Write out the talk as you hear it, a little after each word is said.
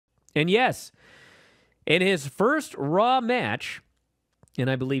And yes, in his first Raw match in,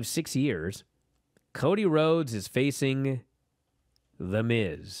 I believe, 6 years, Cody Rhodes is facing The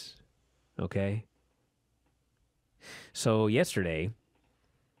Miz. Okay? So yesterday,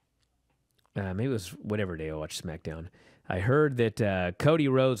 maybe it was whatever day I watched SmackDown, I heard that Cody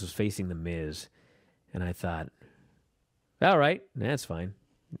Rhodes was facing The Miz. And I thought, all right, that's fine.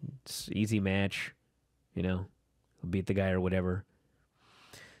 It's an easy match. You know, he'll beat the guy or whatever.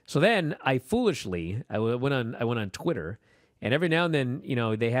 So then I foolishly, I went on Twitter, and every now and then, you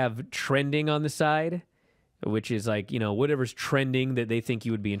know, they have trending on the side, which is like, you know, whatever's trending that they think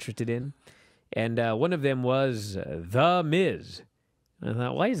you would be interested in. And one of them was The Miz. And I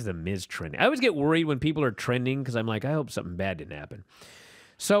thought, why is The Miz trending? I always get worried when people are trending because I'm like, I hope something bad didn't happen.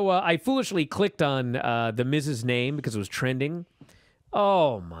 So I foolishly clicked on The Miz's name because it was trending.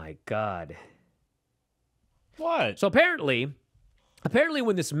 Oh, my God. What? So apparently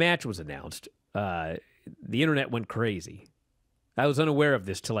when this match was announced, the internet went crazy. I was unaware of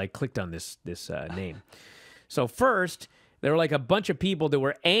this till I clicked on this name. So first, there were like a bunch of people that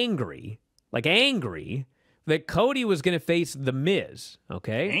were angry that Cody was going to face The Miz,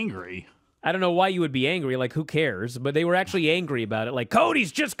 okay? Angry? I don't know why you would be angry. Like, who cares? But they were actually angry about it. Like,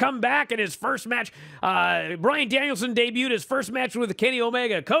 Cody's just come back in his first match. Bryan Danielson debuted his first match with Kenny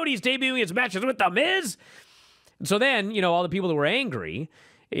Omega. Cody's debuting his matches with The Miz. And so then, you know, all the people that were angry,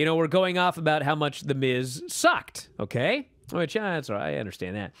 you know, were going off about how much The Miz sucked, okay? Which, that's all right. I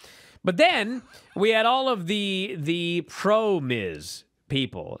understand that. But then we had all of the pro-Miz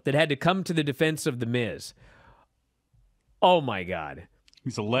people that had to come to the defense of The Miz. Oh, my God.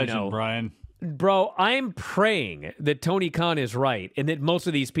 He's a legend, you know, Brian. Bro, I'm praying that Tony Khan is right and that most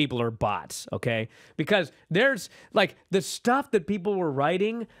of these people are bots, okay? Because there's, like, the stuff that people were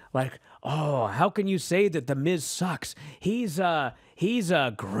writing, like, oh, how can you say that The Miz sucks? He's a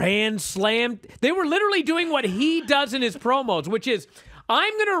grand slam. They were literally doing what he does in his promos, which is,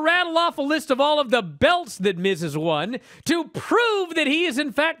 I'm going to rattle off a list of all of the belts that Miz has won to prove that he is,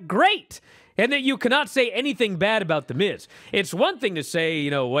 in fact, great. And that you cannot say anything bad about The Miz. It's one thing to say, you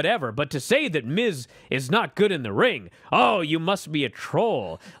know, whatever, but to say that Miz is not good in the ring, oh, you must be a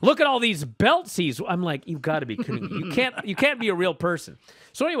troll. Look at all these belts I'm like, you've got to be kidding me. You can't be a real person.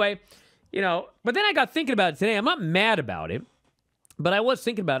 So anyway, you know, but then I got thinking about it today. I'm not mad about it, but I was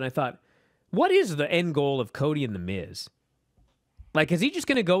thinking about it, and I thought, what is the end goal of Cody and The Miz? Like, is he just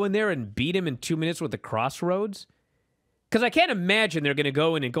going to go in there and beat him in 2 minutes with the crossroads? Because I can't imagine they're going to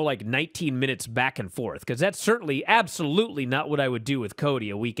go in and go like 19 minutes back and forth. Because that's certainly, absolutely not what I would do with Cody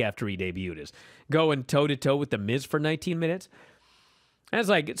a week after he debuted. Is going toe-to-toe with The Miz for 19 minutes. I was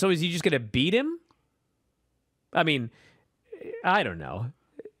like, so is he just going to beat him? I mean, I don't know.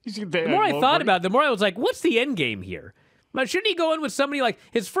 The more I thought about it, the more I was like, what's the end game here? But shouldn't he go in with somebody like,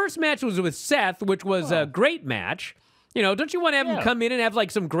 his first match was with Seth, which was a great match. You know, don't you want to have him come in and have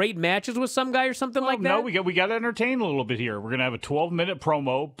like some great matches with some guy or something like that? No, we got to entertain a little bit here. We're going to have a 12-minute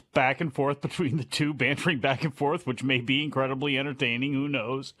promo back and forth between the two, bantering back and forth, which may be incredibly entertaining. Who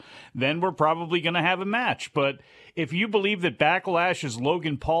knows? Then we're probably going to have a match. But if you believe that Backlash is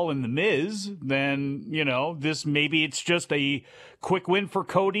Logan Paul and The Miz, then, you know, maybe it's just a quick win for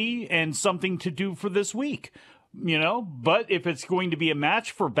Cody and something to do for this week. You know, but if it's going to be a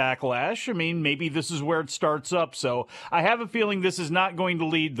match for Backlash, I mean, maybe this is where it starts up. So I have a feeling this is not going to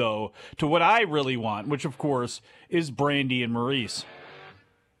lead, though, to what I really want, which, of course, is Brandy and Maurice.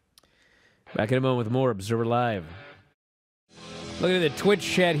 Back in a moment with more Observer Live. Look at the Twitch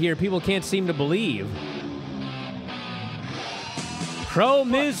chat here. People can't seem to believe.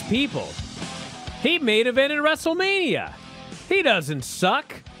 Pro-Miz people. He main evented WrestleMania. He doesn't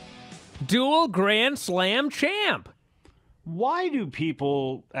suck. Dual Grand Slam champ. Why do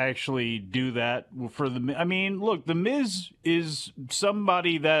people actually do that for the... I mean, look, The Miz is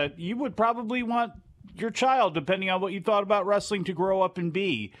somebody that you would probably want your child, depending on what you thought about wrestling, to grow up and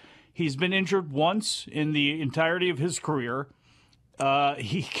be. He's been injured once in the entirety of his career.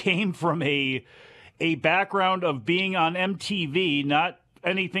 He came from a background of being on MTV, not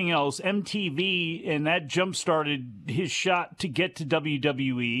anything else. MTV, and that jump-started his shot to get to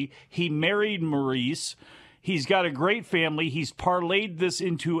WWE. He married Maurice. He's got a great family. He's parlayed this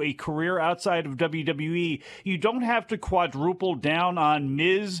into a career outside of WWE. You don't have to quadruple down on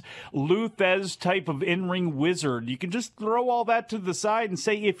Miz Luthez type of in-ring wizard. You can just throw all that to the side and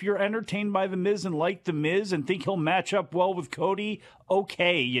say, if you're entertained by The Miz and like The Miz and think he'll match up well with Cody,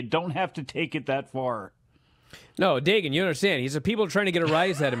 okay, you don't have to take it that far. No, Dagan, you understand. He's a people trying to get a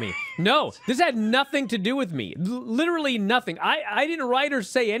rise out of me. No, this had nothing to do with me. Literally nothing. I didn't write or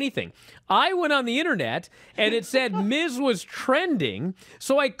say anything. I went on the internet, and it said Miz was trending,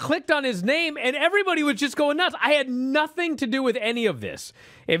 so I clicked on his name, and everybody was just going nuts. I had nothing to do with any of this.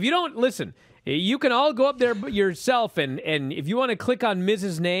 If you don't, listen, you can all go up there yourself, and if you want to click on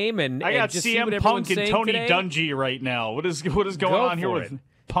Miz's name and I got just see what CM everyone's Punk and saying Tony today, Dungy right now. What is going on here with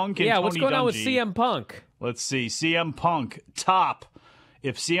Punk and Tony Dungy? Yeah, what's going on with CM Punk? Let's see. CM Punk, top.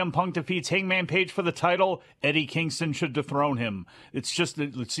 If CM Punk defeats Hangman Page for the title, Eddie Kingston should dethrone him. It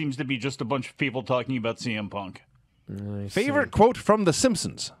seems to be just a bunch of people talking about CM Punk. Favorite quote from The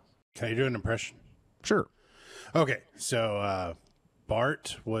Simpsons? Can I do an impression? Sure. Okay, so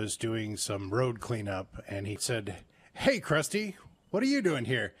Bart was doing some road cleanup, and he said, "Hey, Krusty, what are you doing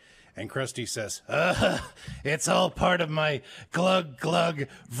here?" And Krusty says, "It's all part of my glug, glug,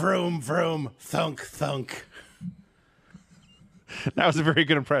 vroom, vroom, thunk, thunk." That was a very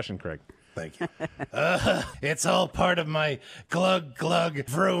good impression, Craig. Thank you. It's all part of my glug, glug,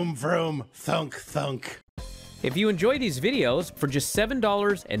 vroom, vroom, thunk, thunk. If you enjoy these videos, for just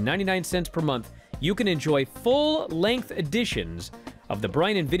 $7.99 per month, you can enjoy full-length editions of The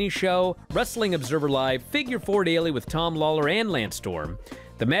Bryan and Vinny Show, Wrestling Observer Live, Figure 4 Daily with Tom Lawler and Lance Storm,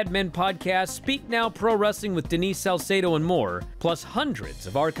 the Mad Men Podcast, Speak Now Pro Wrestling with Denise Salcedo, and more, plus hundreds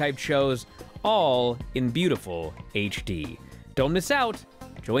of archived shows, all in beautiful HD. Don't miss out.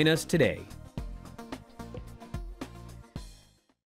 Join us today.